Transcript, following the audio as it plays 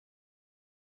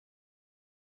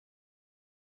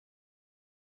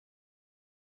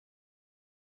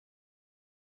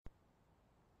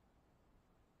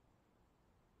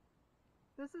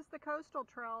This is the coastal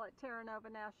trail at Terra Nova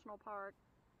National Park.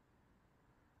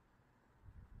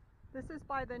 This is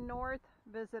by the North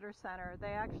Visitor Center.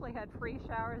 They actually had free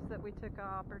showers that we took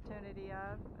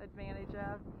advantage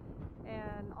of,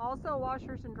 and also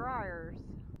washers and dryers.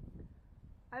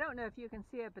 I don't know if you can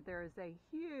see it, but there is a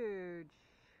huge,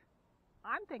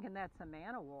 I'm thinking that's a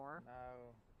man-o-war.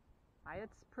 No.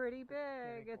 It's pretty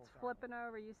big. Tentacles It's flipping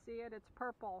over. You see it? It's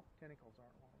purple. Tentacles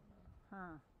aren't long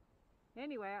enough. Huh.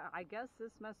 Anyway, I guess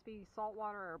this must be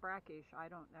saltwater or brackish. I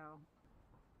don't know.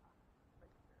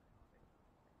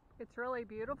 It's really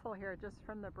beautiful here just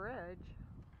from the bridge.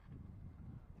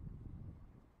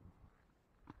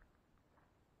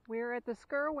 We're at the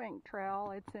Skerwink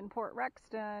Trail. It's in Port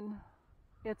Rexton.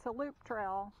 It's a loop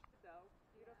trail. So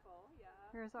beautiful, yeah.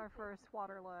 Here's our first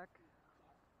water look.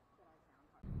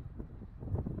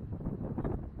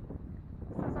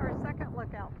 This is our second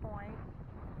lookout point.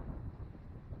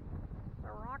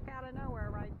 A rock out of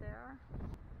nowhere right there.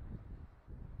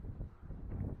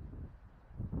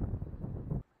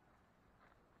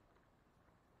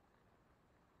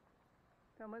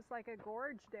 It's almost like a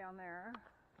gorge down there.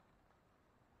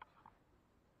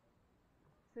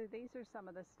 So these are some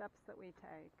of the steps that we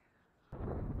take.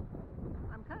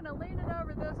 I'm kind of leaning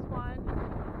over this one.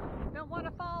 Don't want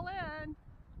to fall in.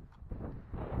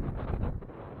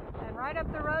 And right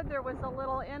up the road there was a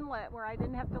little inlet where I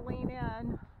didn't have to lean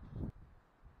in.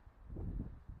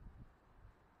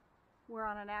 We're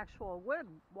on an actual wood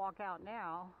walkout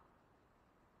now.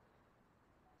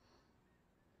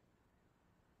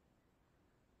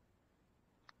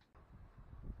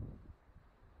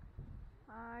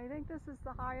 I think this is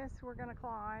the highest we're going to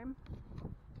climb.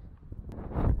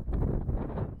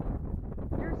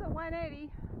 Here's a 180.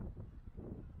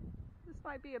 This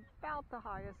might be about the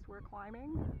highest we're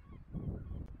climbing.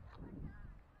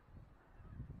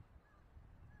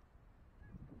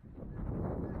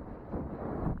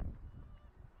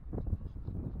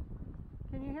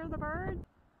 Can you hear the bird?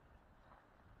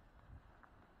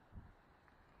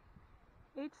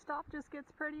 Each stop just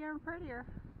gets prettier and prettier.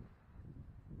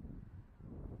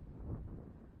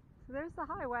 So there's the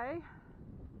highway.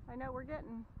 I know we're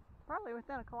getting probably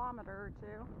within a kilometer or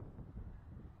two.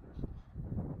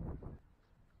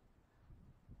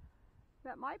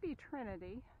 That might be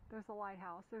Trinity. There's a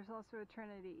lighthouse. There's also a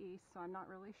Trinity East, so I'm not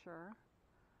really sure.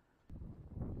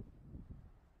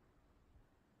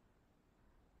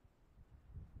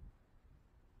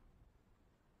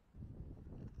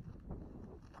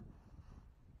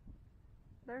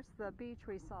 There's the beach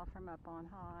we saw from up on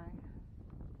high.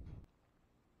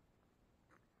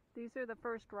 These are the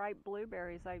first ripe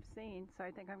blueberries I've seen, so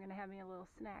I think I'm going to have me a little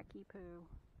snacky poo.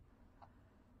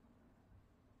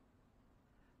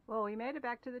 Well, we made it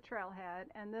back to the trailhead,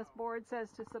 and this board says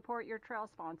to support your trail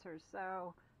sponsors,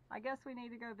 so I guess we need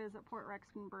to go visit Port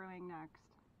Rexton Brewing next.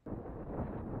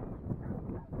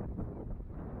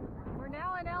 We're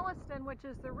now in Elliston, which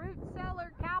is the root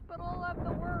cellar capital of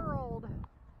the world.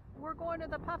 We're going to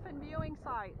the Puffin viewing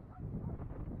site.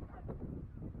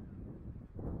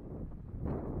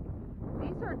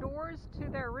 These are doors to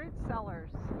their root cellars.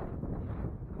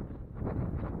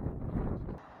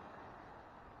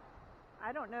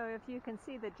 I don't know if you can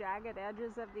see the jagged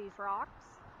edges of these rocks.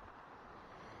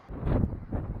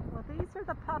 Well, these are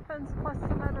the puffins plus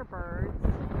some other birds.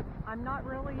 I'm not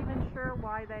really even sure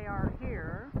why they are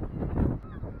here.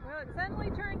 Well, it suddenly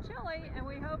turned chilly, and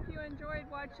we hope you enjoyed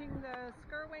watching the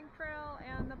Skerwink Trail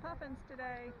and the puffins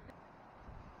today.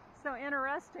 So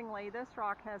interestingly, this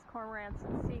rock has cormorants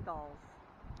and seagulls.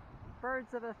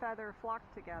 Birds of a feather flock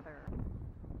together.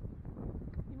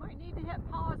 You might need to hit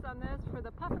pause on this for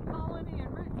the puffin colony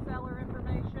and root cellar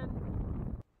information.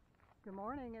 Good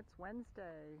morning, it's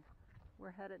Wednesday.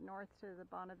 We're headed north to the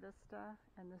Bonavista,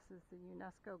 and this is the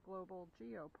UNESCO Global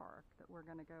Geopark that we're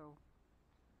going to go.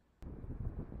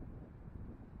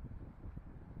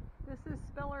 This is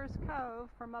Spiller's Cove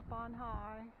from up on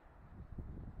high.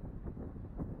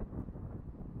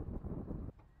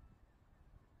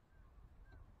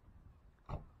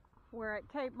 We're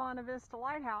at Cape Bonavista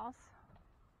Lighthouse.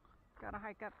 Got to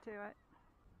hike up to it.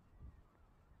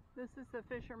 This is the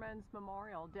Fisherman's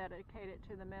Memorial, dedicated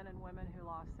to the men and women who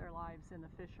lost their lives in the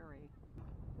fishery.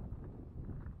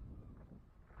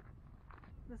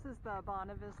 This is the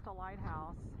Bonavista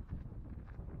Lighthouse.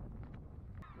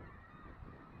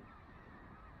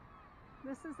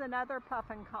 This is another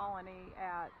puffin colony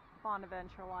at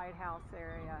Bonavista Lighthouse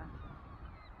area.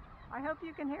 I hope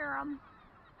you can hear them.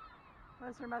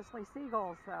 Those are mostly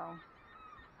seagulls, though.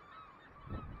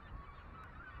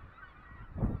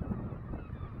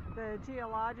 The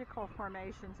geological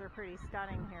formations are pretty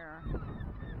stunning here.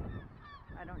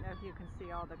 I don't know if you can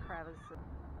see all the crevices.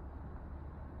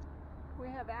 We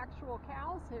have actual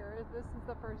cows here. This is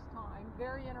the first time.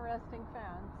 Very interesting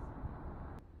fence.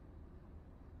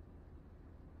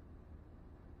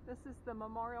 This is the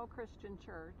Memorial Christian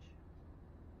Church.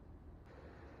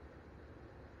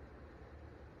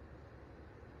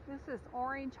 This is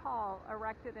Orange Hall,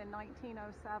 erected in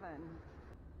 1907.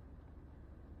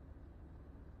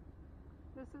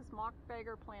 This is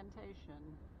Mockbeggar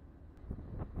Plantation.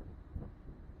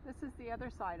 This is the other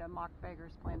side of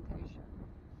Mockbeggar's Plantation.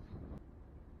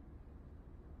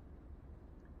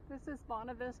 This is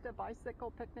Bonavista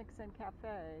Bicycle Picnics and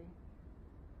Cafe.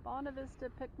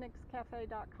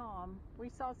 BonavistaPicnicsCafe.com. We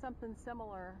saw something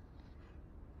similar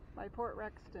by Port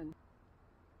Rexton.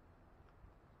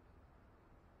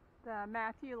 The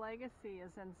Matthew Legacy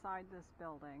is inside this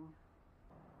building.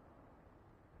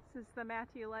 This is the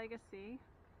Matthew Legacy.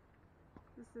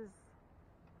 This is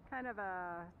kind of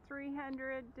a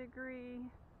 300-degree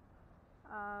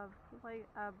of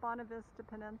Bonavista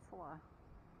Peninsula,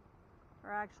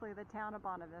 or actually the town of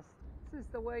Bonavista. This is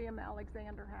the William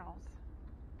Alexander House.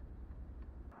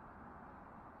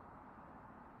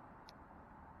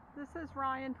 This is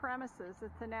Ryan Premises.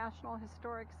 It's a National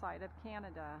Historic Site of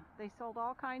Canada. They sold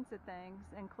all kinds of things,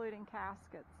 including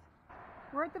caskets.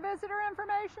 We're at the Visitor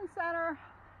Information Center.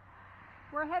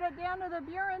 We're headed down to the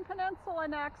Burin Peninsula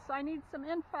next. I need some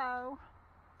info.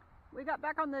 We got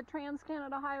back on the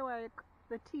Trans-Canada Highway,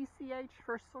 the TCH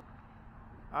for...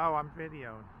 Oh, I'm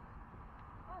videoing.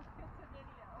 Oh, it's a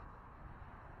video.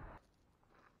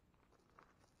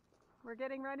 We're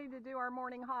getting ready to do our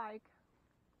morning hike.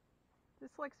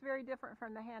 This looks very different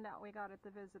from the handout we got at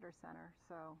the visitor center,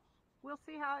 so we'll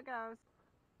see how it goes.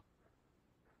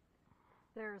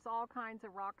 There's all kinds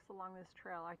of rocks along this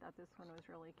trail. I thought this one was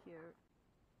really cute.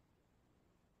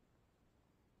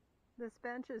 This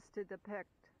bench is to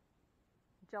depict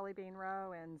Jelly Bean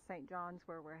Row and St. John's,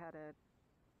 where we're headed.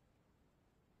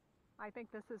 I think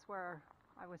this is where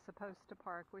I was supposed to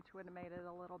park, which would have made it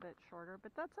a little bit shorter,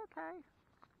 but that's okay.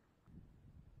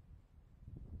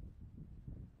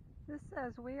 This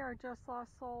says, "We are just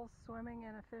lost souls swimming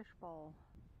in a fishbowl."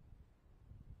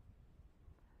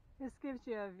 This gives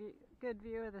you a good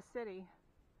view of the city.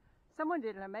 Someone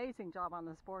did an amazing job on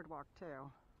this boardwalk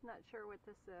too. Not sure what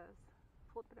this is.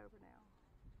 Flip it over now.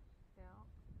 Yeah.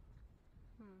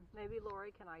 Maybe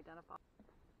Lori can identify.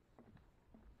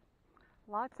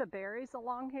 Lots of berries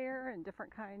along here and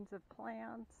different kinds of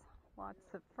plants.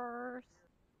 Lots of firs.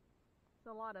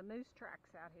 There's a lot of moose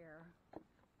tracks out here.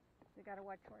 You gotta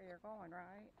watch where you're going,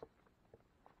 right?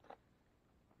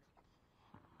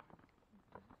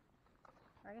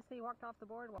 I guess he walked off the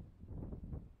boardwalk.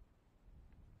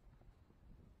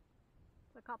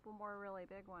 There's a couple more really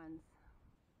big ones.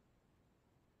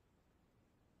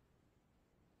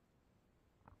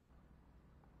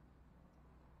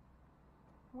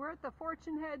 We're at the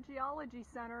Fortune Head Geology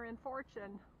Center in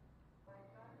Fortune.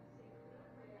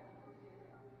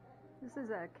 This is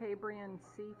a Cambrian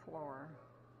seafloor.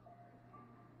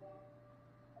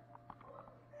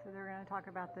 So they're going to talk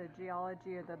about the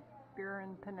geology of the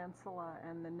Burin Peninsula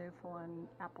and the Newfoundland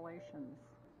Appalachians.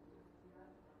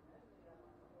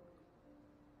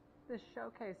 This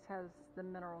showcase has the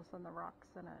minerals and the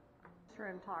rocks in it. This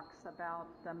room talks about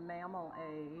the mammal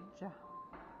age.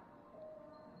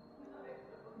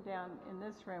 Down in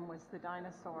this room was the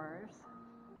dinosaurs.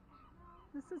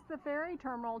 This is the ferry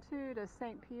terminal too to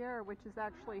St. Pierre, which is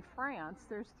actually France.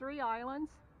 There's 3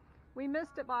 islands. We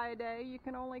missed it by a day. You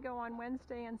can only go on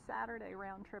Wednesday and Saturday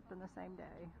round trip in the same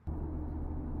day.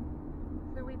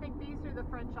 So we think these are the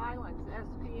French islands,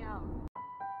 SPM.